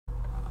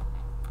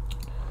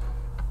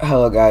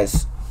Hello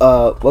guys,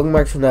 welcome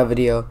back to another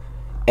video,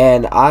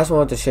 and I just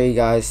wanted to show you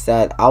guys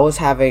that I was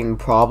having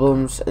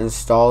problems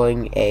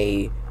installing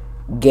a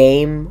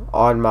game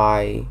on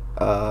my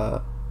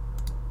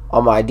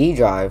D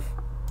drive,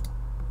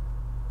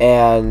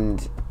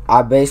 and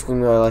I'm basically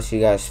gonna let you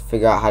guys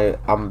figure out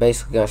I'm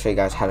basically gonna show you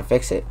guys how to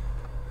fix it.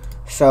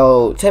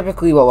 So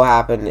typically what will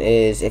happen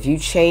is if you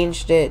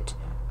changed it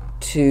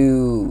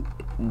to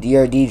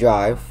your D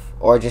drive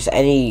or just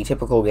any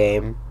typical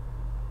game,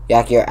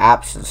 like your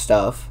apps and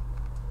stuff,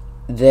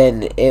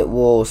 then it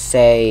will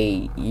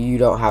say you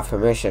don't have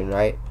permission,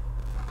 right?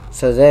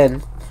 So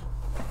then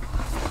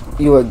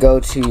you would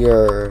go to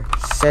your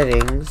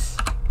settings.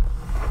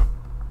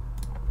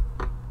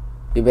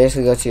 You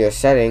basically go to your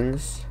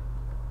settings.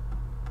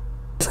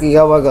 Basically, you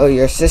want to go to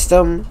your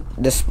system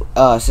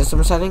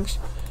settings.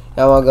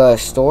 You want to go to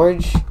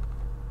storage,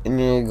 and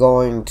you're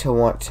going to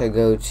want to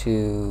go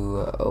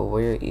to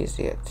where is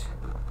it?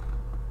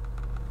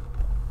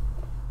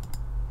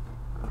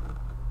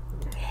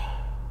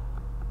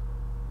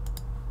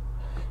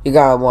 You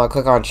gotta want to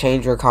click on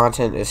change your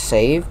content is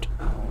saved,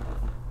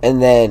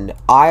 and then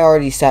I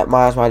already set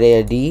mine as my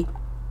data D,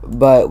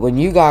 but when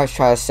you guys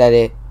try to set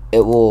it,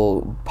 it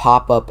will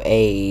pop up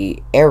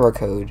a error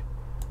code.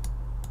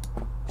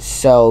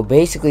 So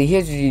basically,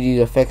 here's what you do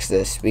to fix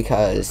this,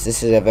 because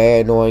this is a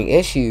very annoying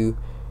issue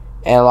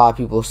and a lot of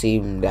people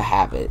seem to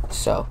have it.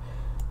 So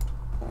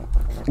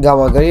you gotta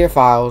want to go to your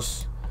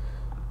files,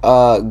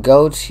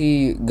 go to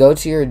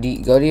your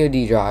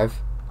D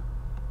drive,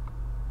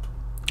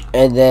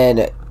 and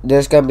then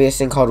there's gonna be this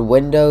thing called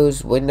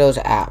Windows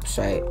apps,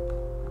 right?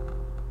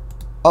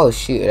 Oh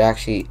shoot, it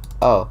actually,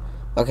 oh,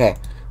 okay.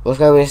 There's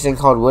gonna be this thing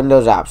called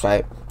Windows apps,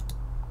 right?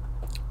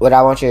 What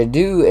I want you to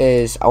do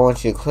is I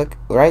want you to click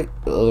right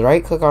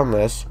click on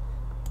this,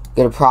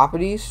 go to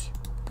properties,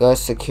 go to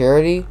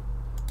security,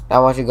 and I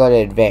want you to go to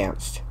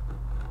advanced,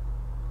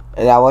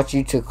 and I want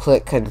you to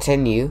click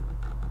continue,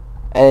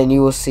 and then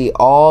you will see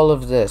all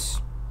of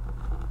this.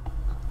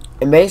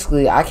 And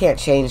basically I can't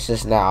change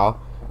this now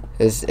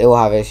because it will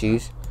have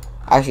issues.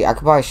 Actually, I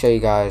could probably show you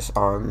guys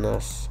on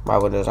this, my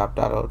Windows app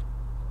download.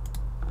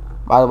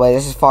 By the way,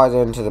 this is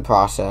farther into the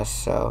process,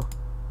 so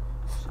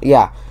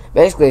yeah.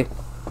 Basically,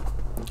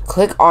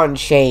 click on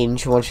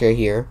change once you're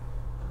here,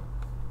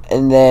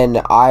 and then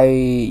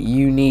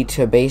you need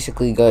to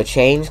basically go to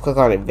change, click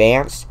on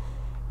advanced,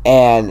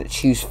 and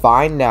choose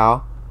find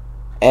now,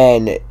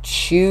 and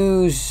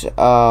choose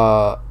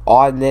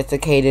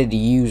authenticated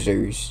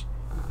users.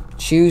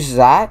 Choose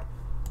that,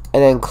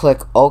 and then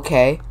click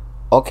OK,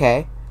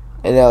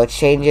 and they'll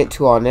change it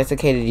to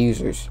authenticated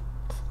users.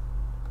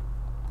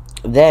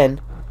 Then,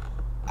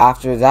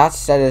 after that's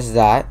set as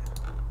that,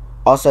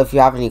 also if you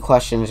have any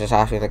questions, just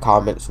ask me in the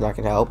comments and I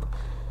can help.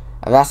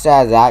 If that's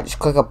set as that, just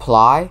click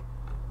apply,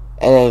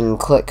 and then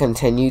click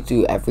continue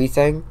through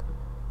everything,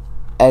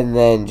 and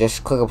then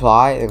just click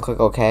apply and click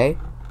OK,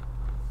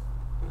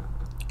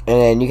 and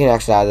then you can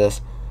exit out of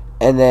this,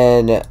 and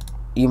then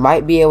you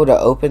might be able to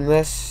open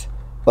this.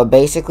 But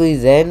basically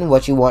then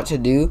what you want to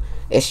do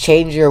is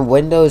change your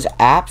Windows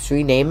apps,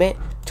 rename it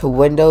to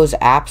Windows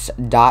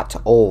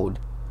apps.old.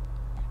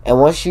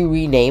 And once you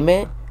rename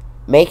it,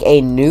 make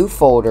a new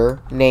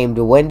folder named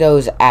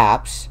Windows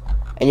apps,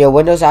 and your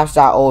Windows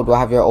apps.old will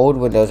have your old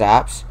Windows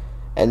apps,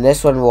 and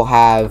this one will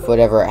have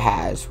whatever it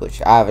has,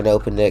 which I haven't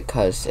opened it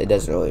because it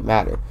doesn't really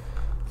matter.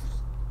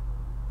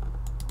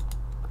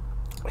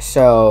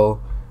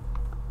 So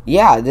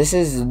yeah, this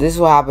is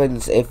what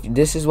happens if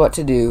this is what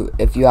to do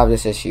if you have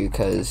this issue,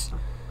 because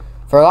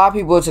for a lot of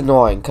people it's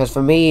annoying, because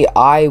for me,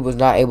 I was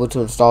not able to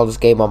install this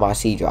game on my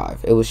C drive.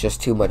 It was just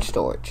too much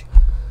storage.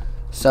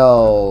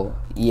 So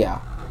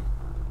yeah,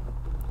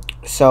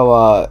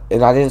 so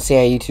and I didn't see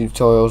any YouTube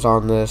tutorials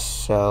on this,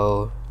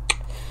 so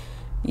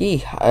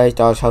yeah, I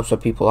thought it helps some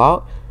people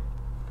out.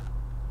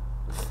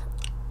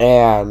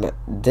 And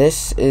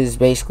this is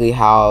basically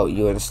how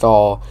you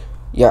install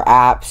your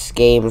apps,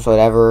 games,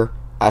 whatever.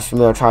 As for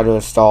me, I'm trying to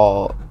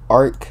install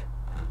Arc,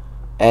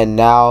 and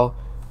now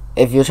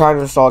if you're trying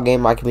to install a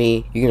game like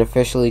me, you can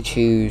officially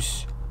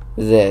choose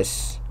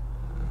this,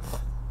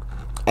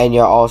 and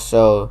you're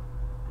also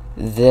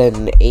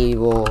then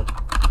able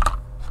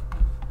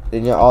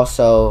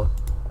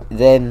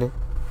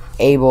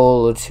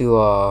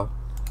to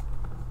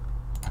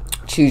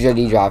choose your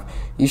D drive.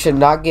 You should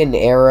not get an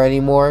error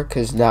anymore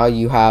because now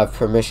you have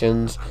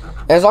permissions.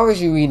 As long as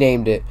you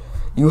renamed it,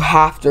 you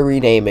have to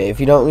rename it. If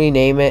you don't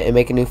rename it and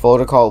make a new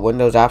folder called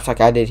Windows Apps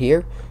like I did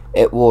here,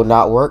 it will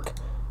not work.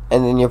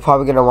 And then you're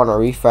probably going to want to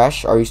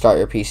refresh or restart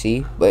your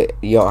PC, but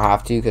you don't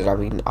have to, because I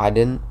mean, I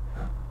didn't.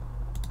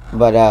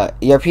 But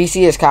your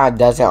PC just kind of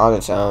does it on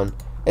its own.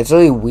 It's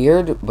really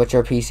weird, but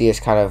your PC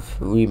just kind of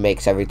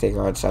remakes everything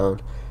on its own.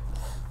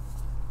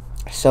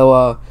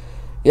 So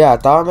yeah, I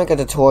thought I'd make a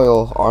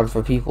tutorial on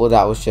for people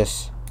that was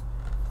just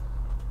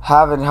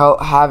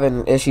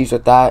having issues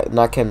with that, and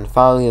I can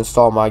finally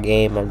install my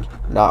game and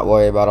not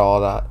worry about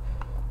all that.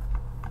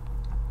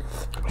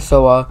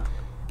 So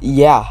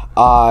yeah,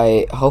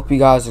 I hope you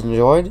guys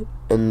enjoyed,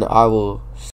 and I will